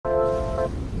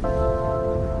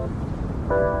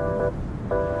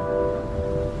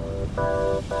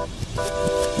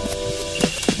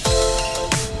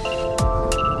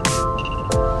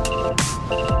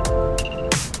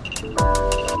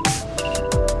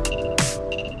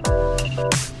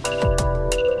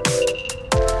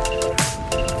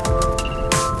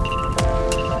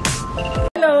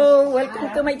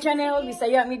to my channel,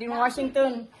 Bisaya made in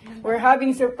Washington. We're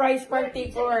having surprise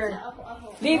party for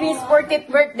Levy's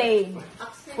 40th birthday.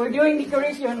 We're doing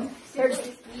decoration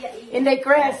in the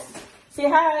crest. Say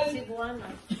hi.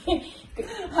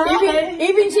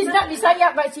 Even she's not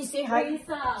Bisaya, but she say hi.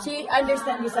 She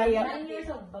understands Bisaya.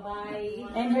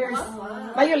 And here's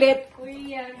Violet.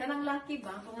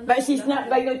 But she's not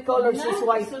violet color, she's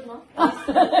white.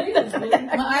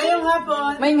 Maayong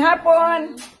hapon. Maayong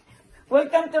hapon.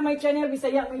 Welcome to my channel,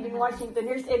 Bisaya made in Washington.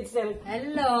 Here's Edsel.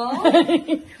 Hello.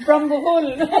 From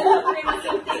Bohol.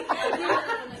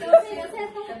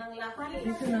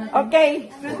 Okay.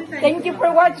 Thank you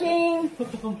for watching.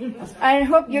 I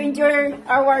hope you enjoy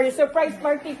our surprise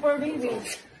party for Levy.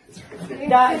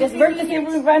 The birthday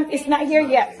celebrant is not here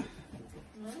yet.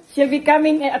 She'll be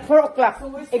coming at 4 o'clock.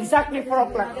 Exactly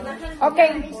 4 o'clock.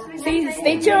 Okay.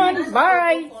 Stay tuned.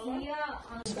 Bye.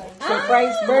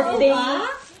 Surprise birthday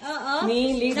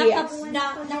ni Levy.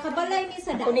 Nakabalay ni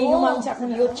sa dao. Kunin mo sa akong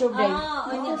YouTube day.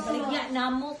 Baligya na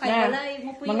mo kay balay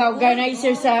mo po. Mga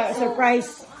organizer sa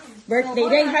surprise birthday.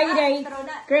 Day, hi day.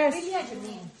 Chris.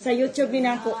 Sa YouTube din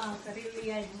ako.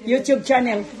 YouTube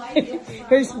channel.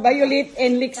 Here's Violet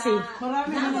and Lixie.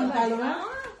 Marami naman follower.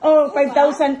 Oh,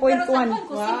 5,000.1.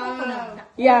 Wow.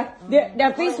 Yeah,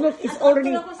 the Facebook is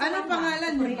already Anong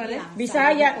pangalan mo pare?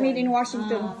 Bisaya made in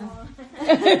Washington.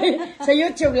 Sa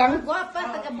YouTube lang.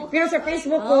 Pero sa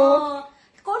Facebook ko,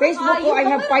 I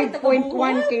have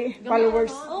 5.1k followers.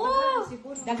 Oh,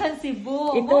 daghan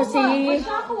Cebu. Ito si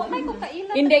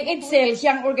Inday Edsel,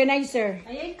 siyang organizer.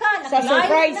 Sa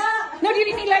surprise. No,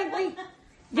 dili ni live.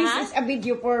 This is a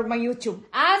video for my YouTube.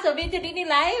 So video din ni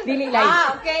live? Dili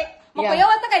live. Okay.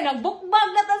 Makuyawan ta kay nagbukbag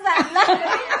na ta sa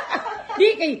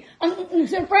Di kay, ang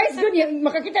surprise ko niya,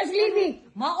 makakita si Levy.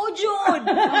 Mao jud.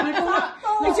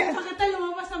 Pagkata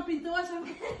lumabas ng pintuan,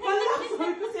 sabi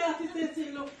ko si Ate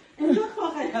Cecilo.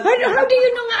 How do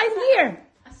you know nga I'm here?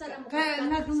 Kaya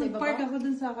nag-park ako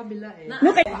dun sa kabila eh.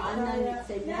 No, kay...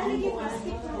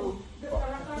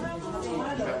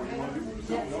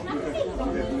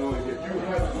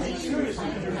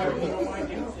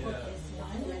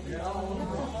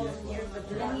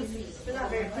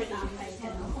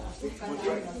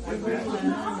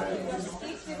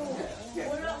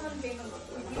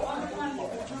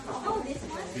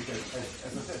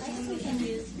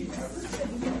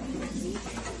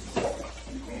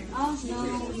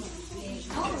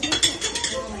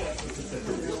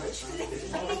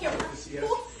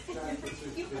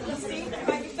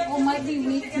 Oh, might be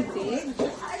way too big.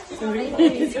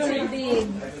 It's too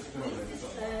big.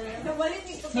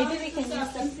 Maybe we can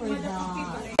use them for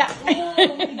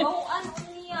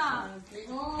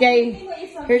Okay,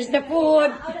 here's the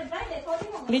food.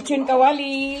 Lechon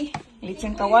kawali.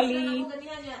 Lechon kawali.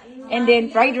 And then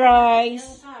fried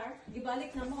rice.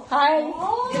 Hi.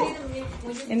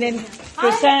 And then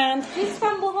croissant. She's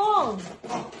from Bohol.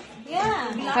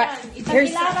 Yeah.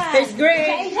 Here's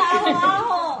Greg.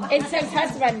 It's his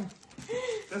husband.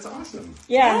 That's awesome.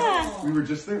 Yeah. We were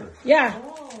just there. Yeah.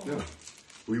 Yeah.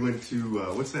 We went to,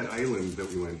 what's that island that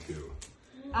we went to?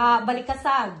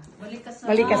 Balikasag.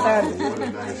 Balikasad. What a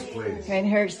nice place. And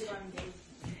here's.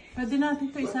 Pwede natin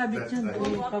ito isabit dyan.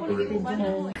 Papagitin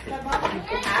dyan.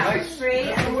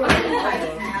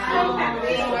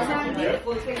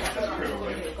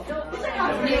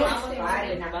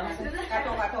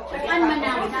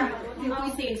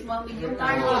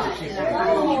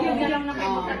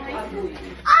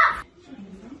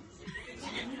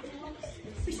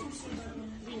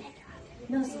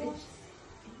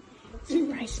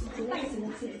 Surprise.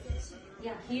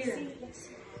 Yeah, here.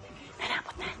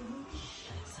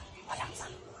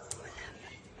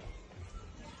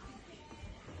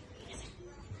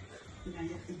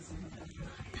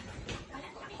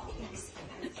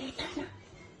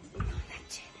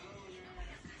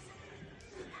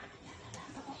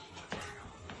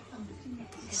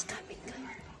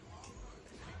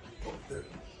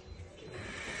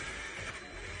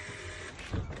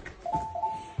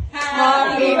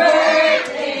 Happy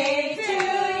birthday to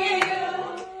you.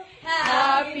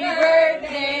 Happy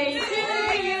birthday to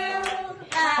you.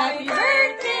 Happy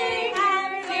birthday,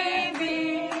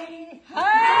 Levy.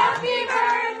 Happy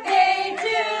birthday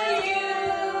to you.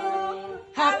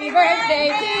 Happy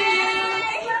birthday to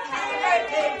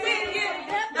you.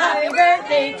 Happy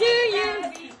birthday to you.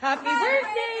 Happy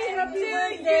birthday. Happy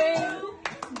birthday.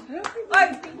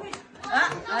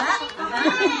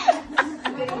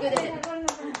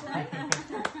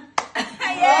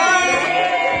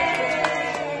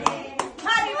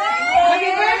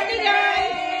 Happy birthday,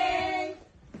 guys!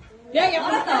 Yeah, yung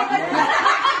utang.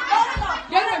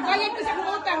 Yan, magbayad ko sa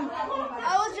utang.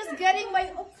 I was just getting my...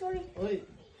 Oh, sorry.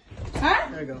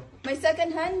 There you go. My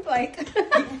second-hand bike.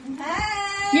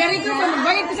 Yari ko pa,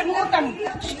 magbayad ko sa kong utang.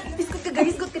 Iskot ka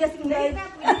guys, iskot ka na singlay.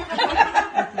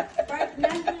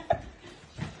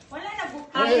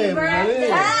 Hey, mali.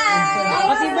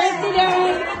 Happy birthday,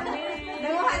 Day!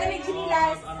 Nanguha na may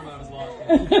chinilas.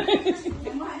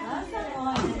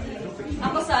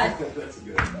 Ako sad.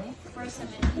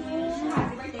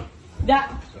 Da.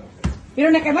 Pero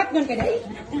nakamat nun ka, Day?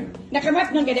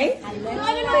 Nakamat nun ka, Day? No,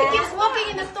 he keeps walking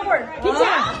in the store.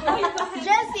 Kinsa?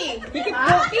 Jesse. He keep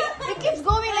walking? He keeps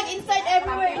going like inside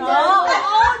everywhere. Oh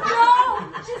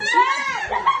no! She's mad!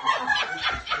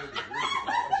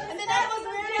 And then I was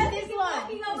wearing this one.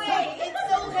 So it's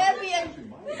so heavy and...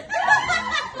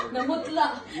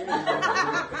 Namutla.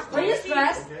 Were you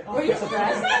stressed? Were you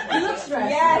stressed? You look stressed.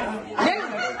 Yes. I need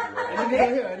to go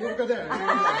here. I need to go there.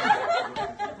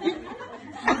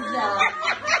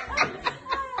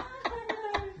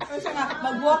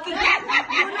 Mag-walking.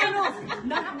 No.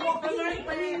 Not-walking na rin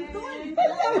pala yung tool.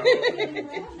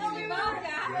 No,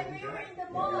 Rebecca, when we were in the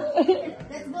mall.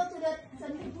 Let's go to that.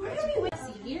 Where do we went?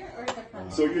 Here or the front?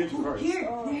 So you're into cars? Here.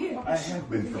 I have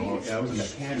been for a long time. I was a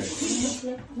mechanic.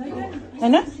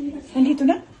 Ano? Nandito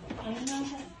na?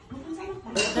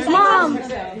 Mom!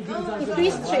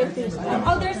 Please trade this.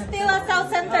 Oh, there's still a South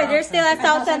Center. There's still a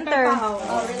South Center.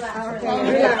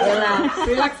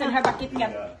 Relax and have a Kit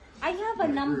Kat. I have a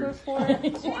number for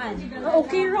Juan.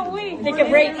 Okay, Roy. Take a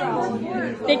break.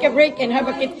 Take a break and have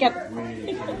a Kit Kat.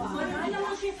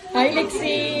 Hi,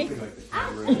 Lexi.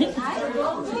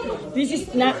 This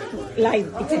is not live.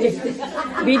 It's just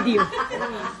video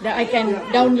that I can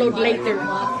download later.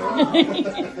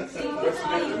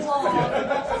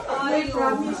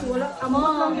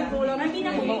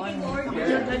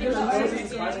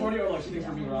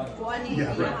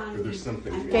 Yeah, right. There's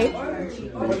something. Okay.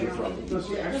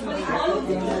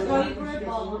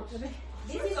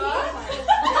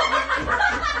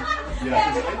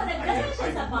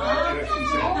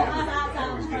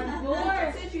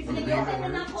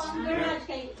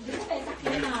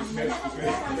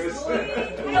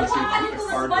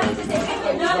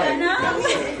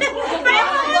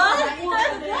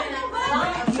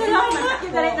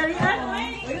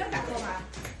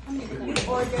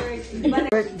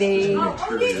 Birthday,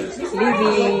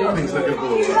 Levy.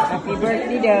 Happy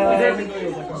birthday, Day.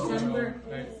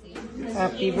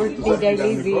 Happy birthday, Day,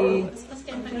 Levy.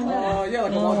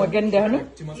 Oh, maganda, no?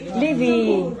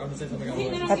 Levy.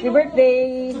 Happy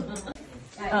birthday.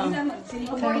 Ay,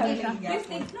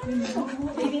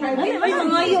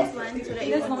 mangayo.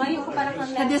 Yes, mangayo ko para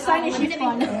kang the design is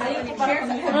chiffon.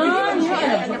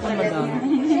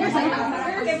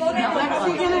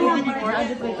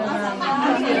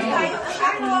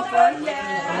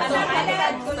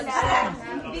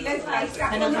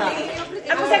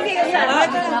 Ako sa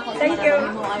thank you.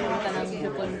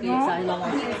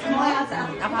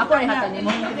 Ako rin hatan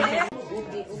mo.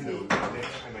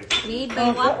 Need by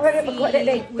what? Tunga ta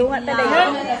day.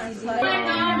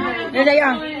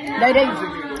 Day.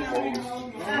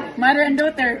 Mother and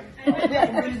daughter.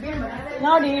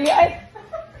 No, di ay.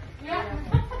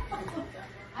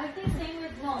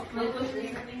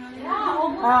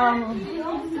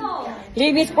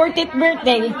 Levy's 40th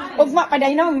birthday. Ugma pa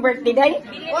day no, birthday day.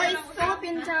 Oh, it's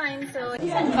Philippine time, so...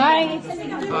 Hi.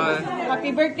 Happy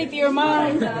birthday to your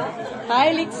mom.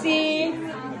 Hi, Lexi.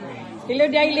 Hello,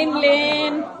 Day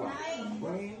Lin.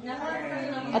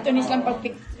 Ato ni silang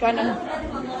pagpick ka ng...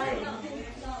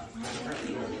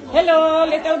 Hello,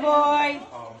 little boy.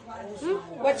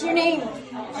 What's your name?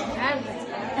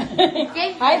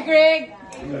 Hi, Greg.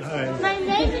 My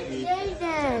name is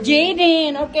Jaden.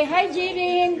 Jaden. Okay, hi,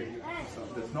 Jaden.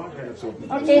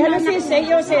 Okay, hello, sis. Say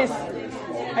yo, sis.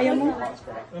 Ayaw mo?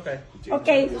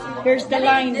 Okay, here's the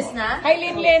line. Hi,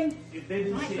 Lin.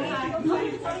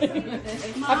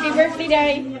 Happy birthday,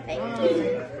 Day.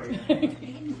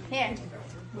 Here.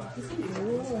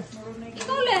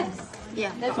 Ikaw left.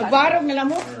 Yeah. Magbarog na lang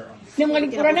mo. Nang mga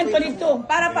lingkuranan pa dito.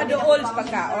 Para pa dool sa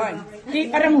pagkaon.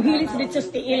 Para mo hilit dito sa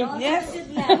stiil. Yes.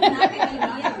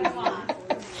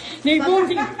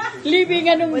 Living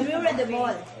anong... When we were at the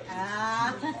mall.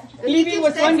 Living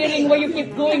was wondering why you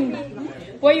keep going.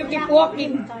 Why you keep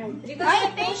walking.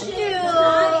 Ay, thank you.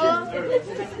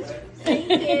 Thank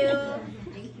you.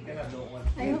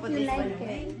 I hope you like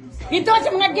it. Dito sa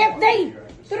mga gift day.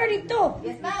 Tara dito.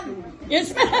 Yes, ma'am. Yes,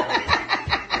 ma'am.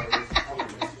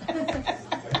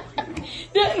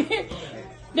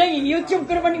 Dahil YouTube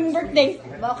ko naman yung birthday.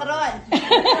 Bawa ka ron.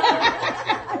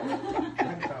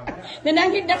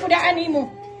 Nananggit na ko daan mo.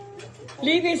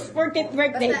 Levy's 40th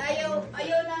birthday. Basta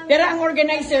ayaw nang, Pero ang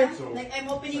organizer, like, I'm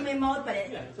opening my mouth pa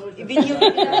rin. I-video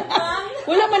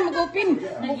wala man mag-open.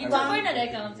 Nag-YouTuber na dahil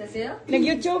ka, Cecil?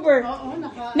 Nag-YouTuber.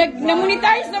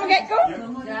 Nag-monetize na magay ko.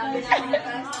 Grabe na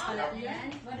ang taas na pala yan.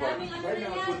 Maraming ano na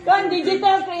yan. Kon,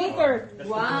 digital creator.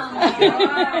 Wow.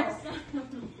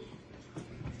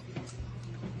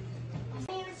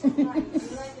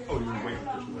 Oh, you're waiting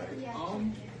for the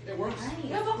You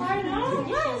have a car now?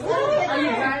 Yes. Are you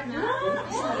right now?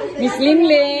 Miss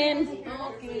Linlin.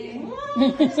 Okay.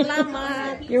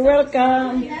 You're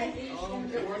welcome.